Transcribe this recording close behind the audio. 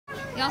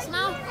Y'all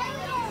smell?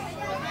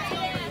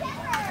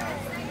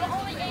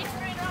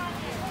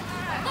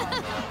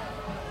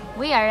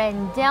 We are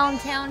in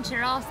downtown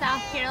Cheraw,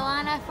 South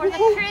Carolina for the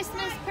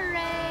Christmas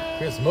parade.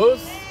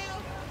 Christmas?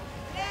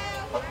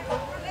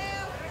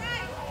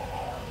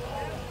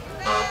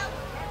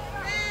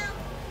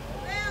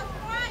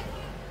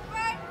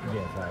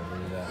 Yes, I agree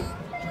with that.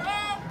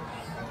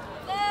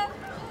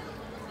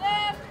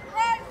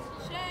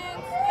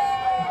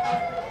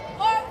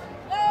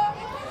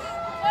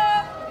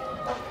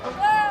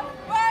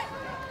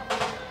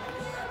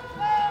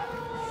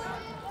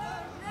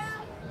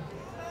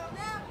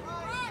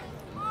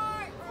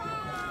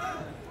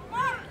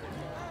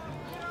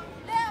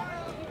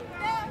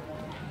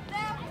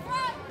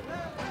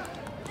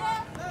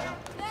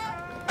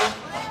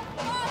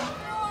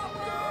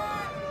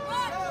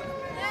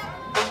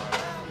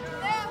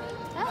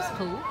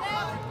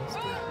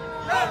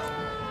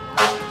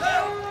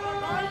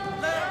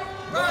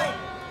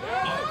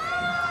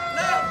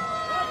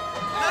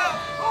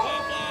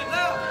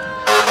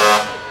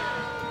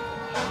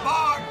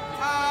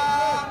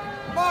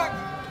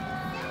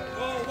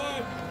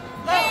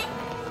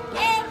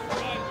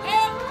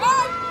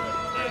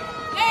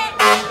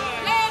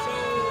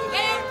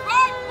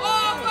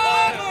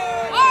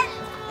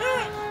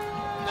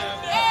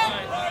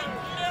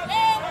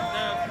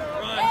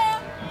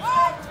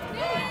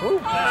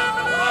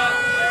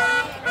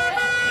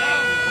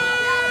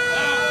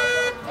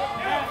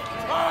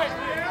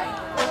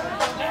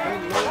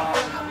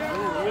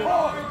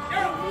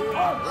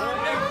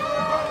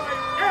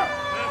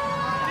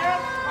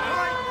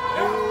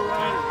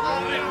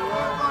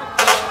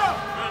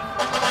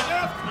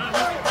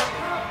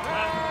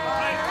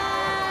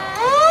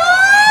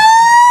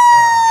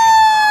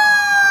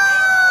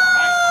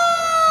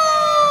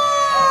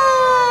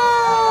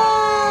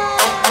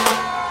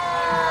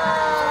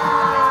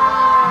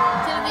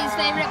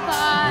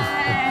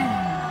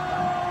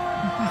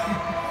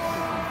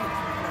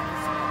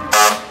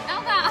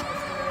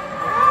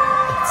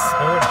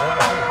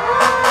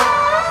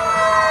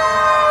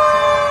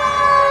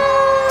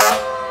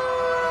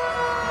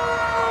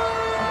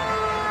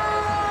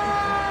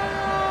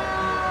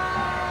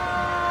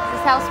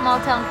 How small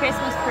town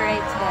Christmas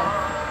parades go.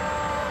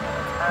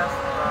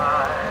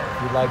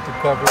 If you like to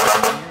cover your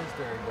ears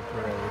during the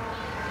parade,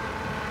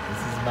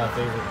 this is my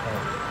favorite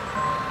part.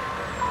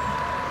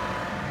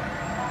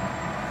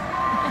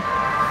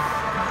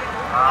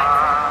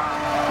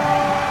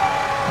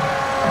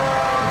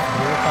 It's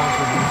your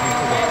contribution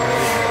to the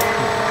parade.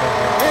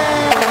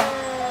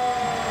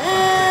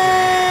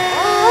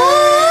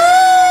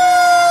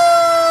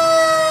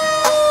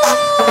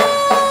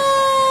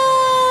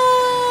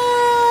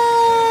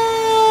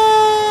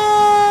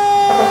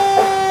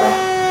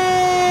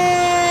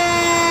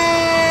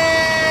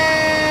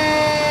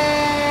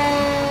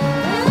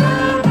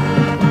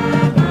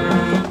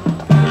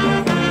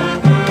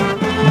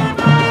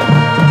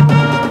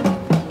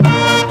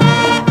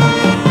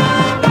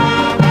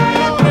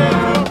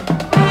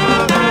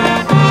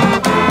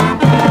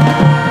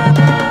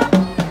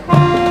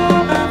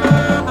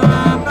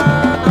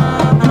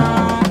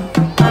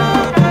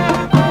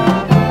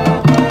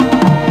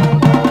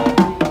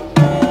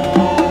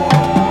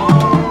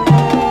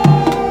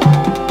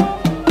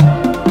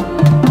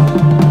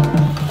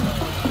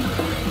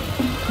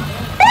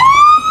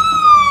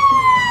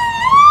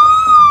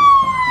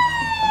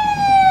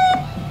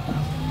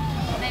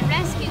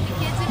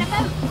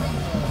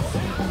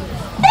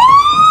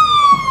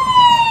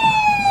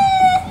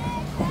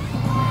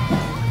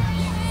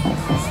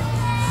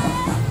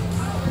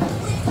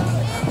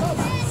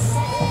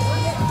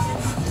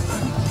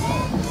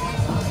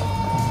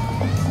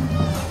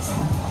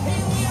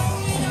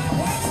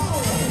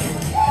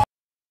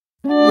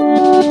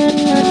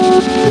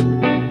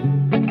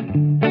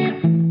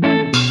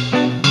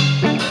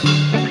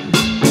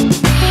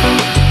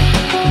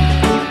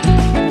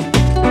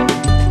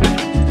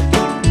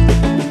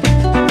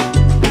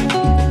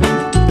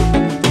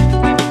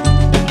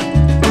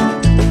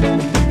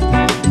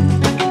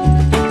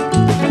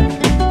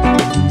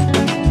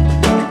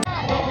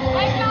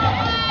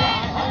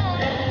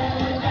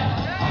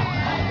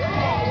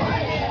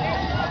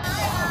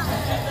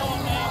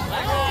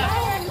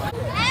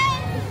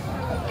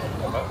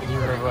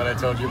 I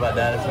told you about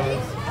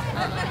dinosaurs?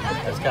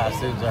 Those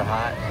costumes are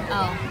hot,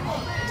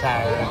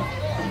 tired,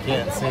 you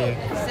can't see,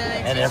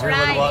 and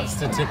everyone wants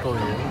to tickle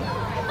you.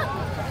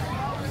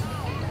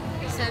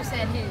 So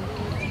said who?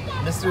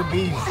 Mr.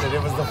 Beast said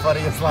it was the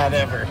funniest line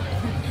ever.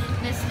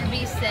 Mr.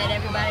 Beast said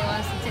everybody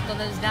wants to tickle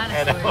those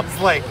dinosaurs. And I was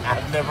like,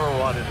 I've never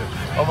wanted it.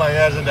 Oh my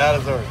gosh, a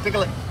dinosaur.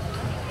 Tickle it.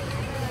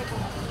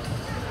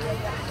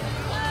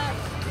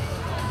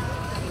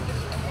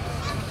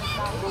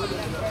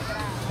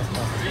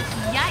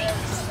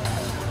 Yikes.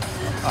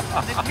 The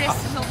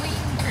Christmas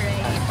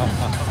parade.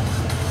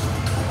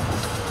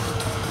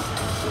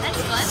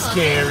 That's fun.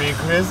 Scary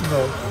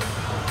Christmas.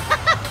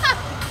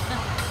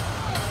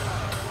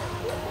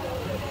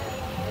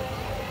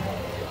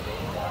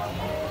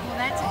 Well,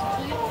 that's a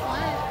cute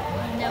float.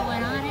 No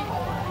one on it.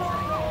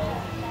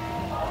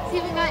 It's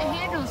even got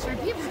handles for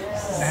people to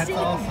sit That's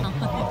awesome.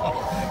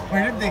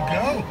 Where did they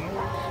go?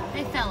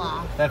 They fell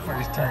off. That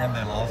first turn,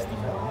 they lost them.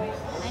 I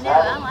know,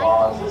 I like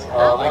them.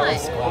 I want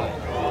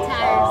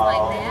tires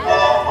like that.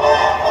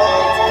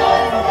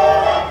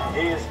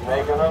 He's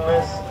making a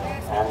list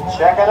and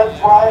checking it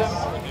twice.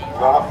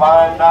 Gonna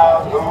find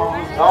out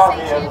who's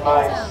naughty and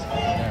nice.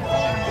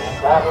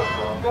 Santa's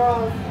so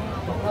good.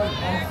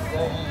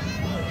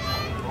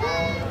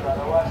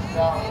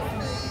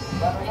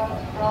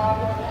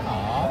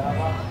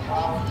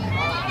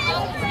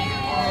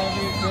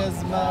 Merry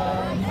Christmas.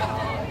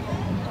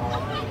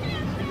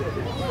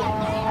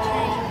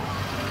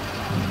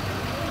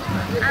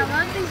 I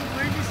love these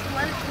gorgeous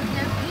floats with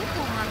no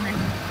people on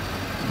them.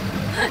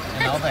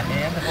 And all the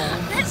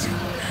handholds. That's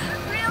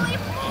really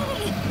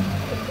pretty.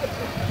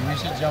 We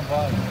should jump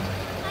on. I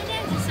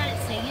know, just start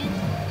singing.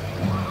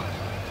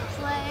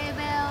 Sleigh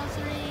bells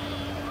ring.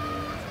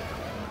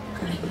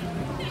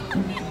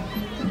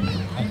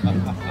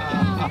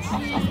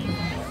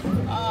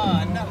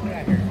 Oh,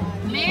 nutcracker.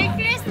 Merry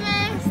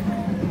Christmas!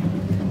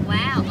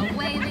 Wow, a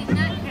waving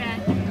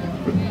nutcracker.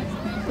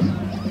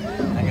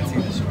 I can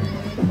see the string.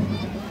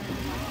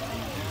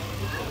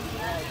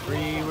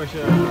 Free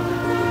worship.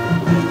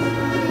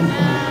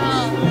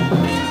 Oh.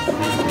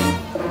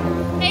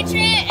 Hey,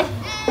 Trent!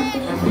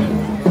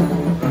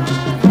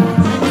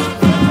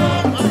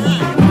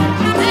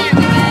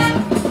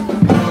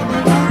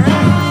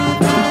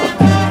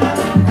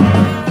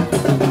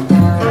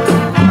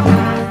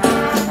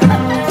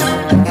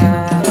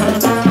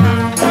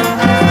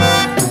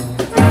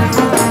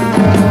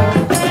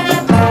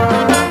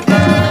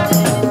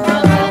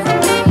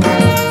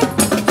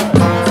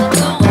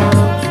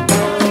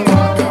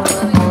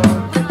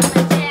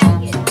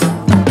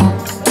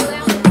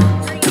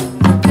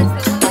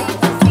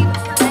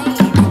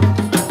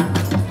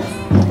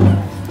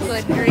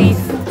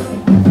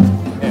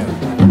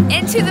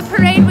 To the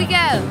parade we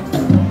go.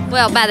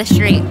 Well, by the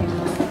street. We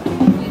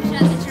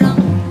shut the trunk.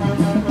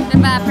 They're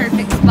by a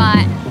perfect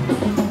spot.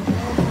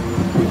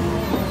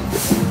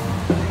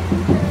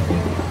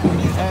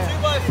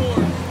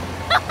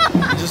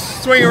 2x4.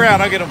 Just swing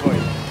around, I'll get them for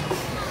you.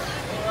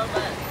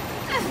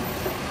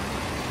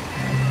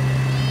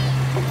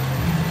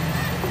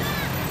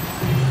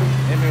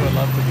 Amy would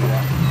love to do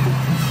that.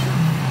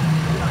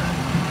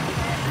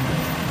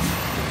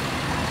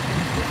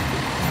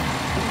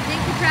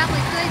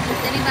 Probably could,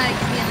 just anybody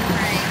could be in the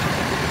parade.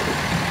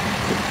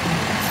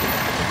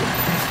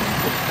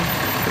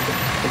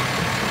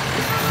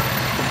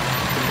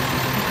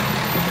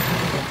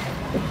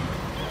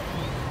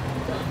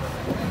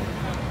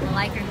 I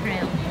like her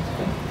crown.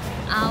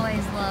 I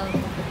always love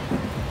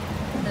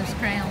those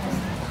crowns.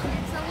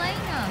 It's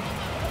Elena.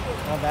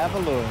 Of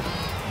Avalor.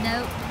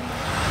 Nope.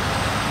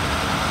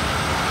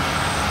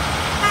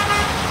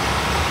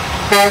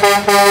 They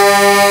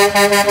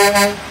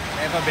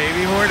have a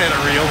baby horn and a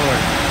real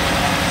horn.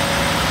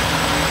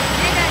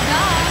 They got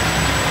dogs.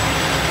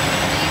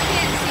 But you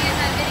can't see in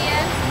that video.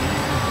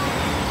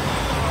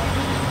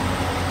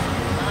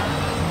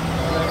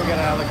 I'm glad we got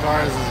out of the car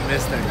as it was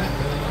misting.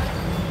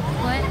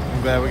 What?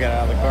 I'm glad we got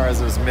out of the car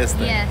as it was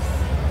misting. Yes.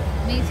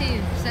 Me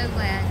too. So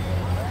glad.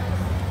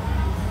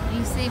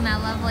 You see my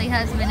lovely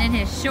husband in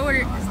his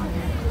shorts.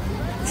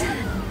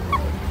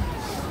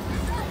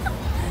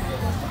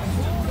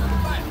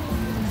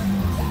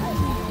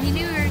 He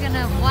knew we were going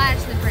to watch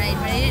the parade,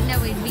 but he didn't know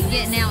we'd be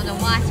getting out to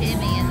watch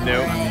Emmy in the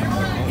parade.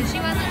 Because she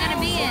wasn't going to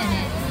be in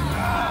it.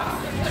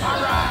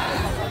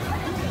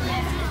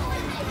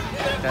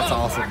 That's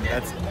awesome.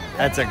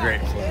 That's a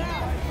great float.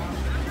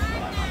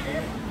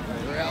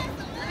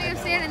 Let me go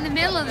stand in the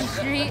middle of the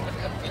street.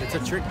 It's a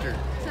tractor.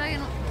 So I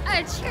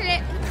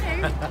can,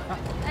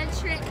 a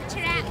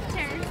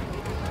tractor.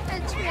 A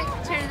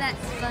tractor,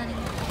 that's funny.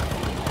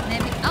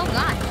 Maybe, oh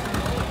gosh.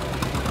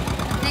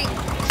 I think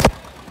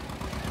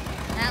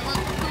that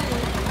looks cool.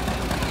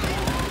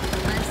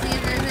 Let's see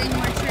if there's any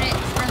more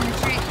tricks from the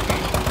tractor.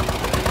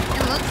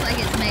 It looks like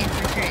it's made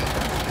for tricks.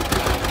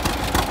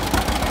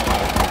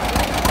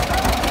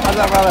 How's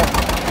that, brother?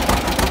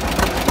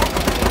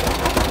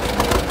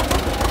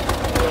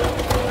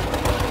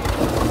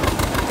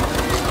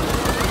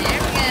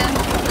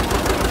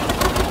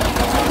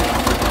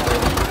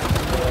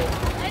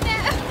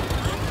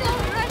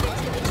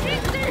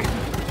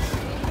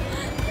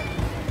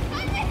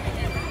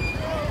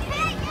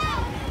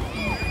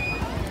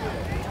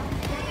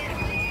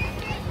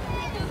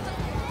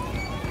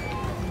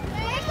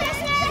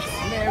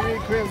 Merry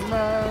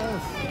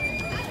Christmas!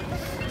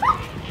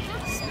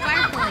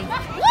 Sparkly.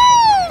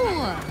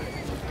 Woo!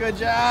 Good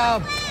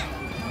job!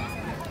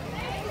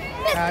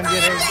 I'm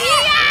getting...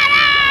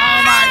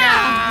 Oh my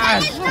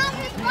gosh!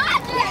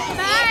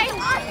 Bye!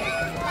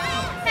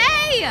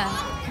 Hey!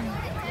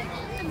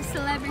 I'm a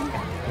celebrity.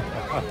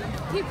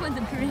 People in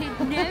the parade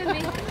know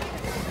me.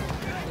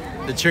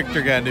 The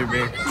tractor guy knew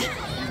me.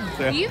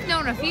 So. You've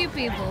known a few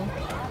people.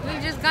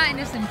 We've just gotten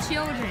to some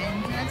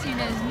children. That's who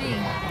knows me.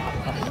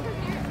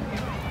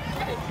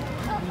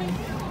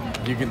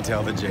 You can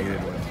tell the jaded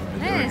ones.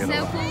 That is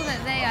so cool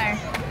that they are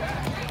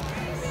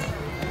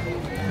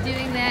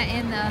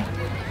in the...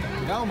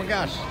 Oh my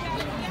gosh.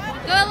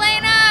 Go,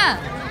 Elena!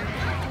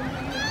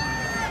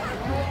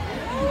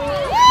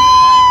 Woo!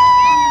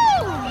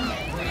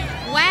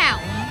 Wow.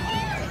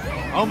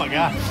 Oh my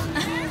gosh.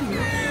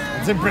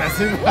 It's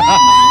impressive.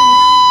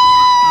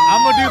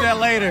 I'm gonna do that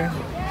later.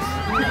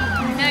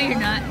 No, you're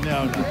not.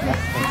 No, no.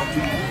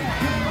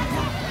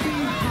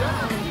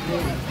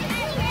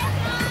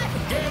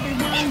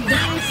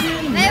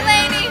 Hey,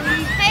 lady.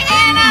 Hey,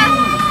 Hannah.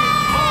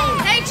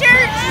 Hey,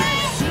 church.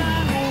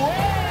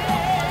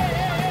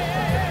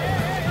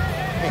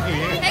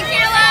 Hey,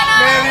 Carolina.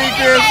 Merry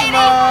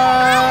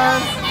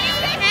Christmas.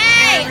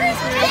 Hey.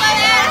 Hello,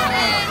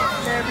 Addison.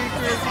 Merry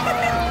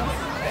Christmas.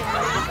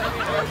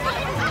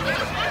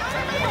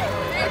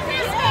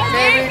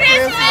 Merry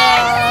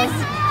Christmas.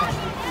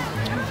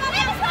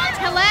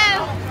 Hello.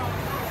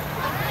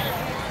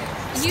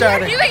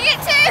 Starting. You are doing it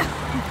too.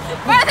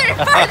 Farther and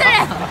farther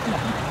out.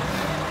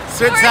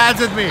 Switch sides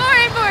with me. More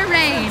and more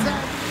rain.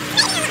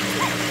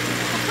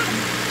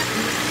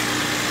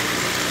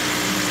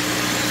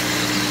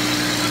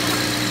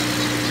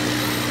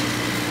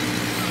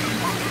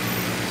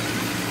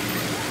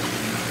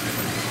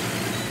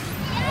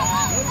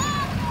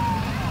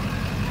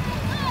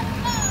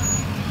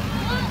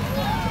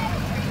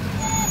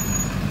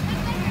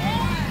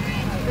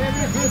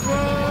 Merry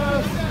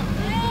Christmas.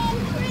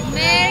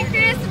 Merry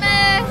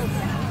Christmas.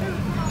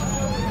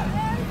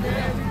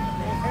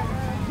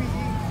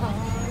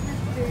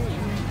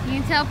 You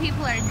can tell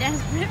people are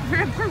desperate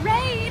for a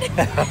parade.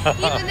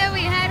 Even though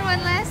we had one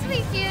last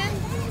weekend.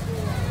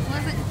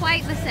 Wasn't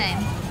quite the same.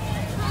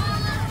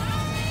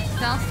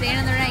 So I'll stand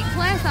in the rain.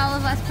 Plus all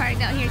of us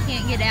parked out here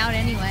can't get out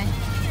anyway.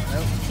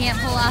 Nope. Can't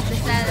pull off the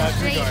side of the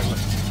street.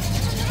 Regardless.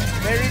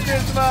 Merry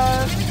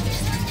Christmas.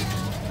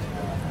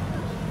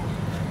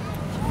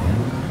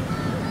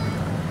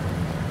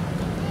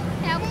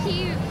 How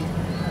cute.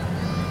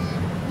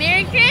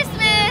 Merry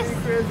Christmas. Merry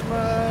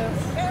Christmas.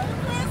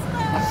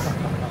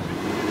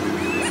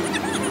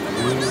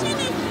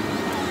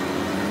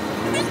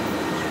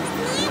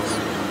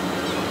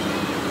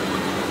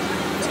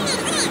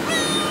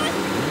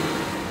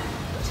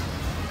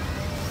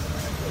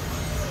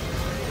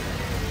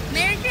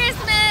 Merry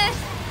Christmas.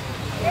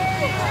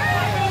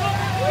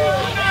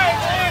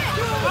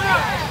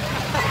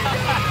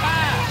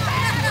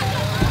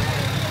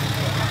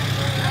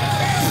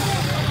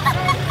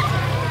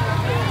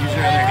 Use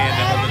your other hand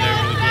to hold it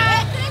over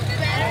again.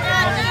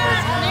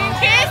 Merry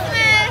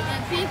Christmas.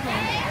 People.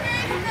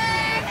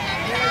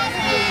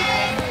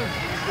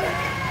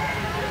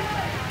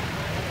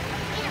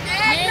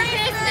 Merry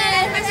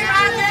Christmas.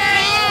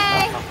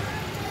 Yay.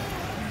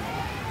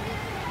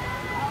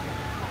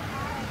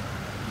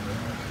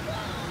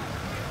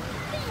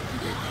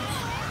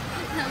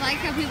 I like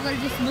how people are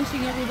just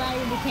mushing everybody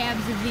into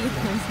cabs of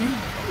vehicles now.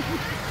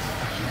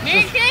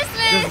 Merry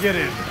Christmas! Just get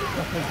in.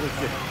 Just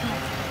get in.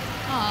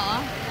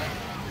 Aw.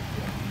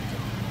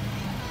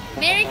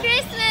 Merry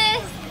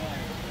Christmas!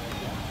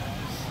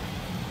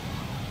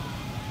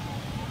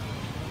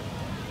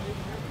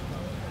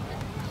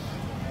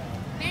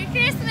 Merry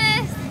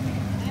Christmas!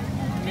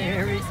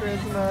 Merry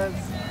Christmas.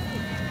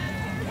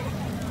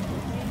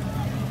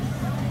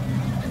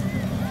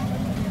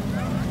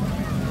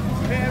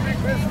 Merry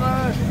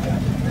Christmas.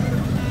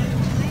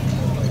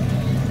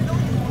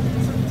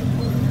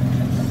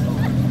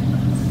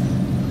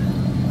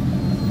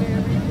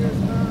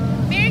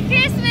 Merry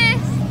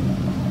Christmas!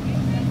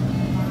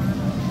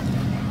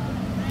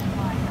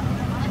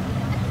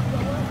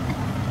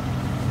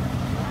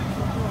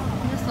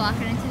 I'm just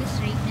walking into the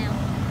street now.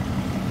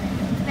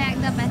 It's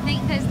backed up, I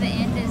think, because the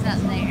end is up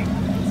there.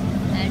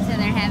 So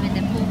they're having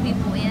to pull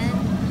people in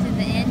to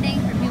the ending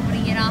for people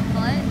to get off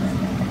floats.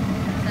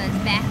 So it's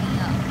backing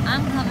up.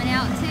 I'm coming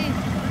out too.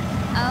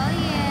 Oh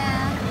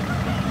yeah.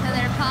 So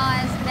their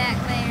paws back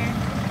there. I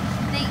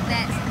think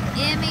that's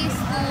Emmy's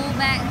school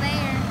back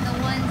there. The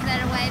ones that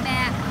are way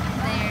back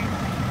there.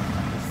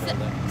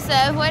 So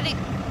what do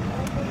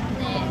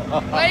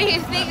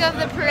you think of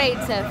the parade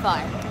so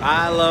far?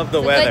 I love the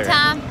It's a weather. good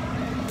time.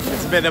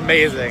 It's been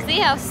amazing. See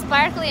how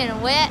sparkly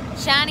and wet,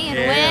 shiny and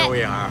Yeah, wet?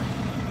 we are.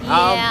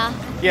 Yeah.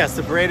 Yes,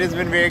 the parade has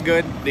been very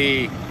good.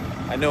 The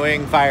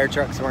annoying fire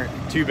trucks weren't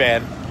too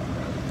bad.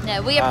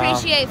 No, we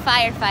appreciate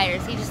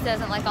firefighters. He just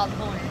doesn't like all the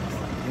horns.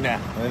 No,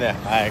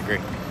 I agree.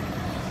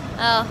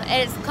 Oh,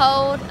 it's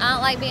cold. I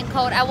don't like being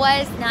cold. I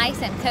was nice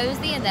and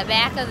cozy in the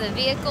back of the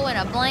vehicle in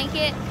a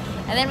blanket,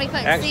 and then we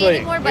couldn't see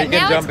anymore. But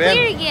now it's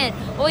clear again.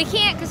 Well, we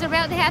can't because we're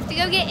about to have to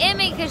go get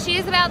Emmy because she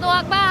is about to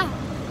walk by,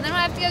 and then we'll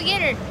have to go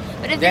get her.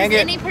 But if there's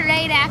any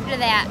parade after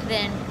that,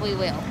 then we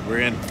will. We're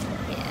in.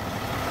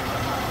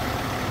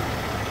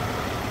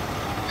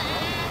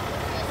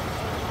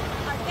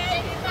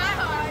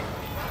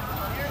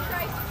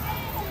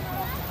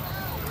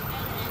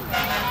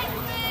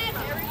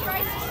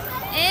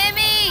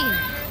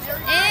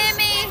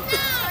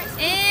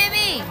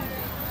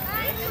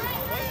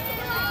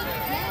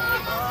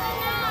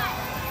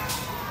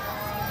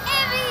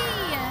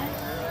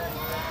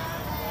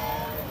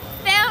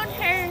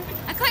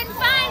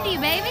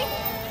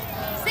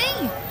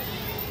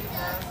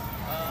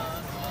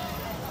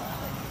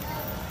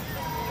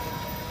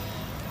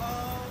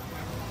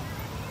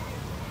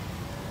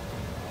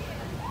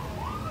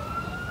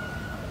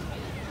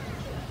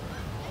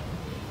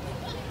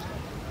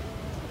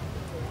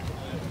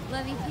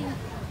 Love you too.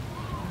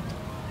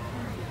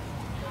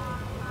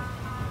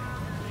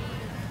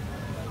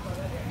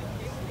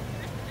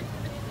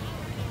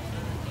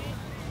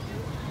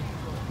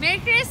 Merry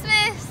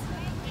Christmas!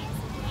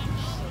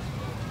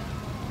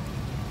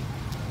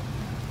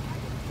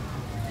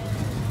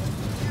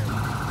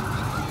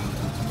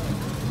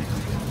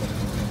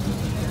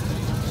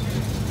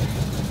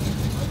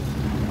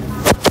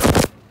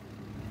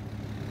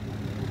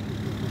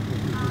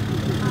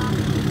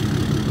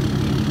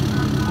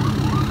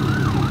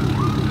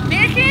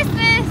 Merry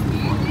Christmas!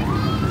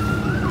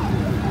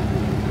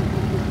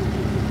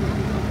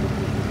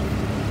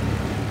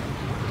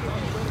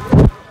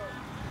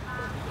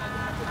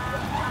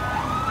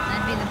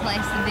 That'd be the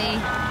place to be.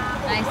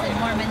 Nice and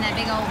warm in that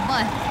big old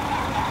bus.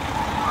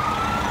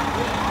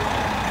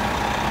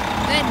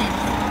 Goodness.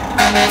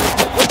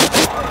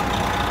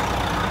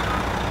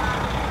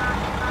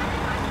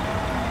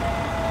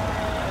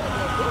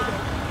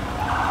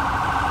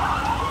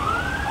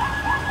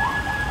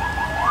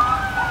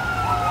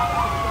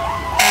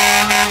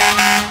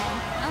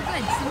 Oh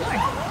good, some more.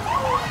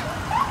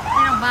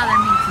 They don't bother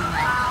me too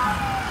much.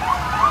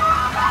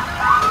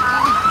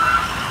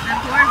 My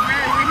poor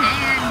frozen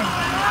hand.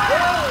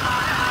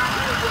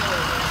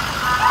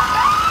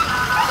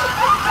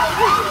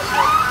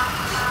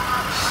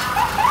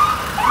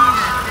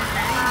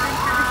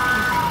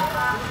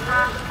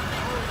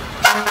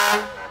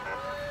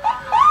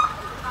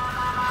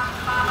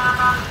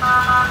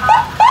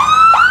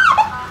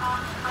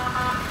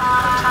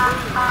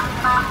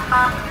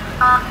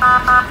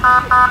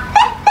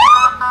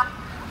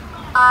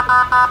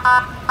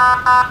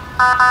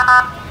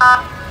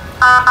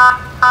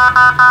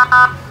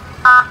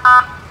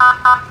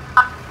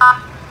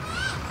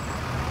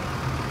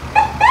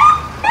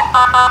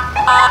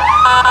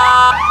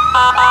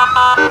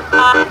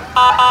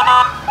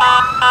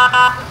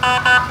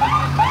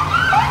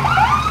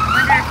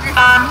 Wonder if this is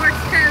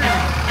Morse code.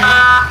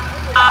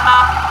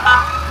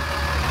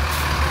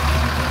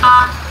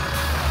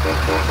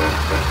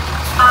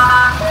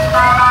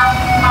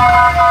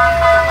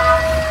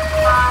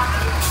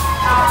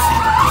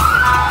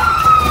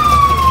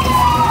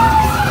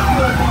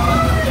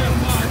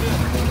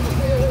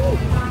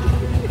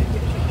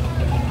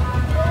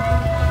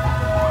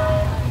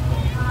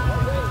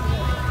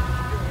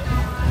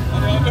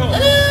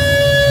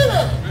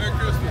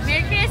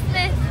 Merry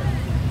Christmas!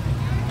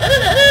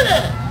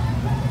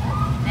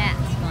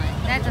 That's fun.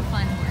 That's a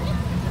fun one.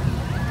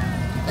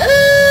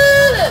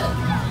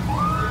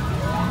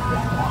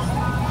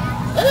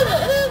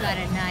 Got a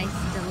nice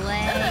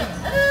delay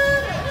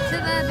to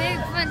the big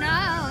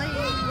finale.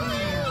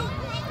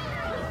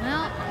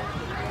 Well,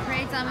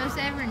 parade's almost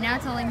over. Now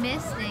it's only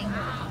misting.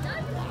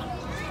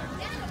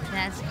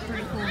 That's a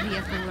pretty cool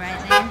vehicle right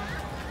there.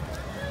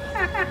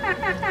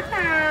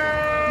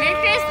 Merry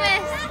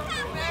Christmas!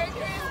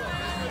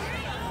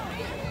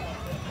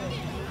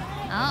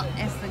 Oh,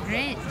 it's the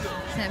Grinch.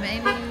 So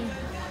maybe, I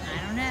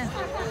don't know.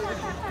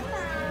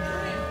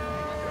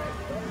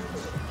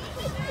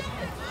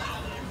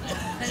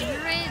 The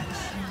Grinch.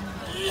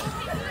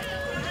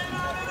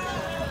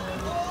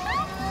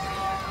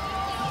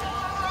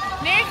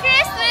 Merry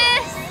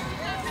Christmas!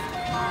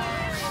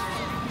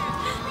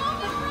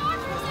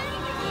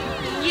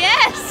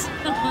 Yes!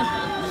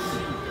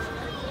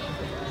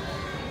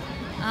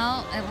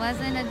 Oh, it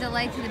wasn't a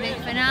delay to the big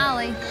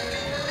finale.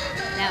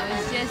 That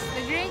was just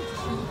the Grinch.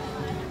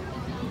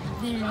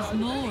 There's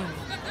more.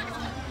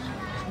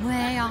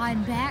 Way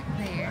on back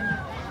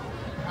there.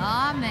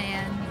 Oh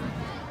man.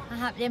 I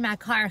hopped in my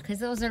car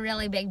because it was a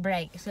really big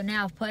break. So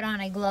now I've put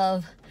on a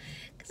glove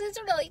because it's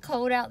really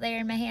cold out there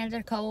and my hands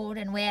are cold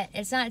and wet.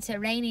 It's not so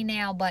rainy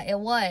now, but it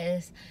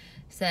was.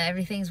 So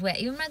everything's wet.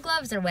 Even my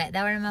gloves are wet.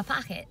 They were in my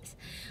pockets.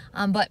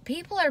 But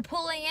people are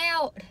pulling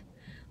out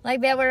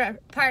like they were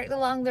parked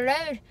along the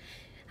road.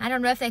 I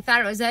don't know if they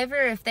thought it was over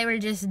or if they were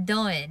just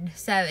done.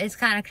 So it's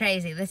kind of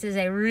crazy. This is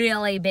a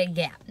really big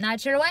gap. Not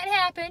sure what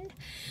happened,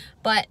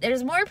 but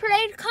there's more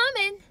parade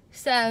coming.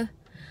 So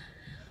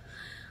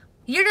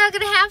you're not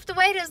going to have to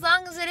wait as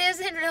long as it is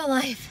in real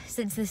life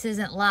since this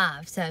isn't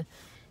live. So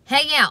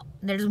hang out.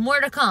 There's more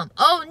to come.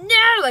 Oh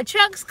no, a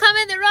truck's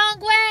coming the wrong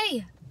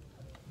way.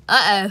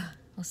 Uh-oh.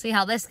 We'll see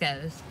how this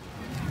goes.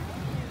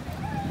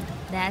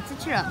 That's a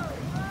truck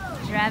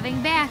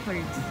driving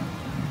backwards.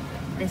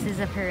 This is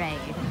a parade.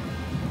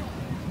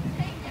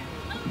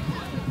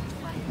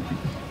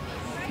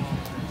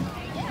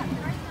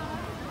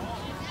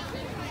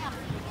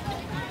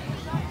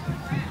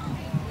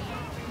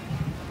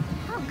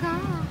 Oh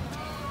God,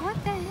 what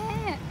the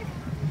heck?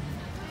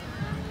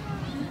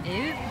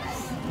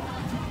 Oops.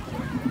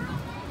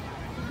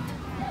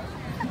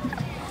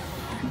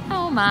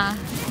 Oh my.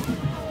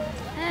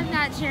 I'm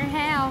not sure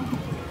how.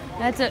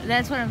 That's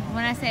what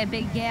when I say a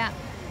big gap,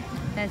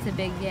 that's a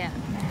big gap.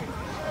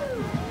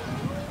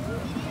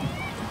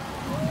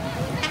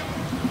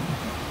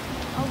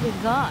 Oh good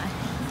God.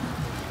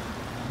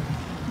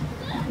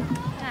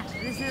 Gosh,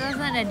 this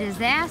wasn't a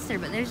disaster,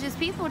 but there's just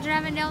people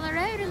driving down the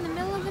road in the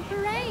middle of the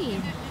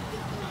parade.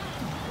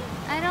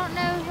 I don't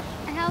know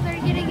how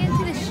they're getting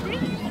into the street.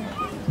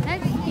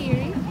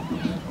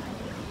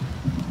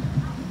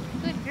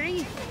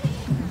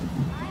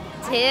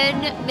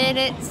 10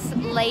 minutes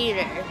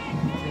later.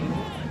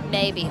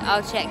 Maybe.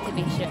 I'll check to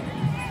be sure.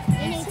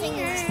 Anything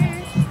is how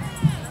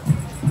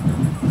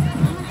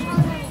much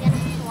longer are we gonna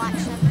have to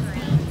watch the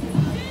parade?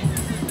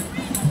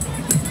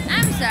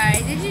 I'm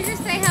sorry, did you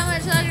just say how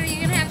much longer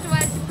you're gonna have to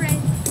watch the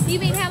parade? You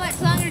mean how much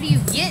longer do you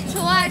get to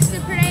watch the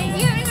parade?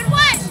 You haven't even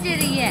watched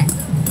it yet.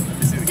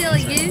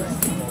 Silly goose.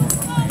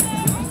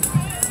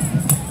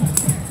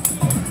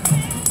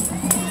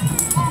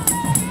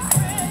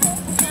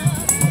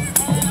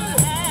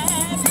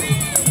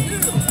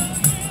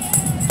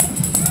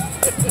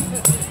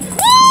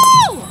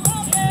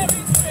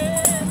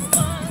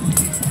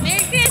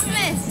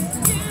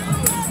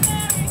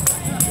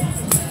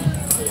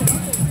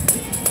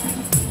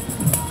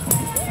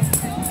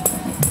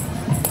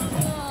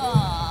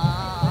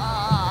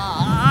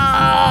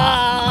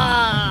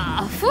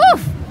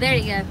 There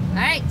you go. All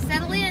right,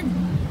 settle in,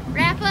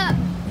 wrap up,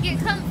 get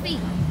comfy.